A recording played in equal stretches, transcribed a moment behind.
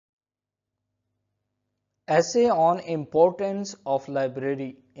Essay on importance of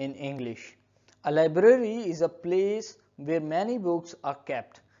library in English. A library is a place where many books are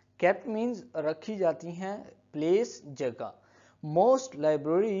kept. Kept means रखी जाती हैं, place जगह. Most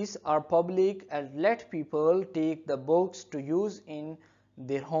libraries are public and let people take the books to use in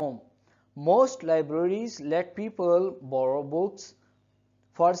their home. Most libraries let people borrow books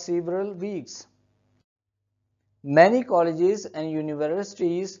for several weeks. Many colleges and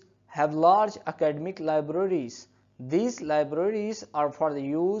universities have large academic libraries. These libraries are for the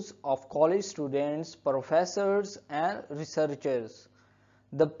use of college students, professors, and researchers.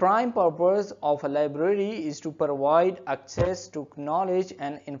 The prime purpose of a library is to provide access to knowledge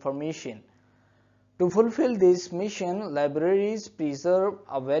and information. To fulfill this mission, libraries preserve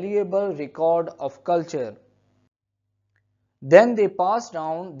a valuable record of culture. Then they pass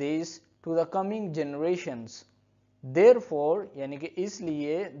down this to the coming generations. Therefore, यानी कि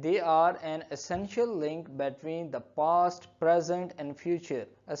इसलिए they are an essential link between the past, present and future.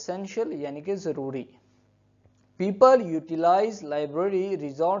 Essential यानी कि ज़रूरी. People utilize library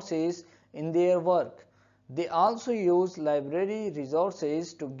resources in their work. They also use library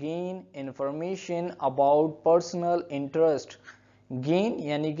resources to gain information about personal interest. Gain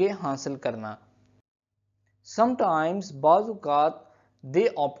यानी कि हासिल करना. Sometimes bazukat they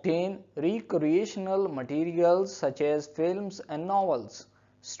obtain recreational materials such as films and novels.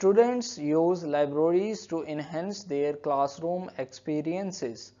 Students use libraries to enhance their classroom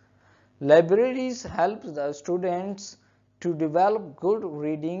experiences. Libraries help the students to develop good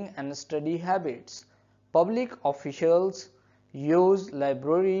reading and study habits. Public officials use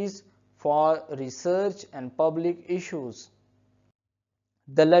libraries for research and public issues.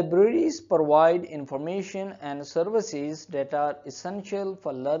 The libraries provide information and services that are essential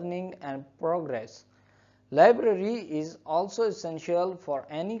for learning and progress. Library is also essential for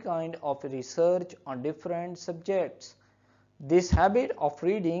any kind of research on different subjects. This habit of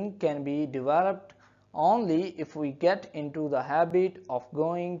reading can be developed only if we get into the habit of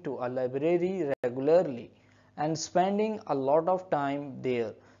going to a library regularly and spending a lot of time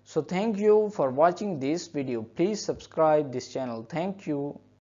there. So thank you for watching this video. Please subscribe this channel. Thank you.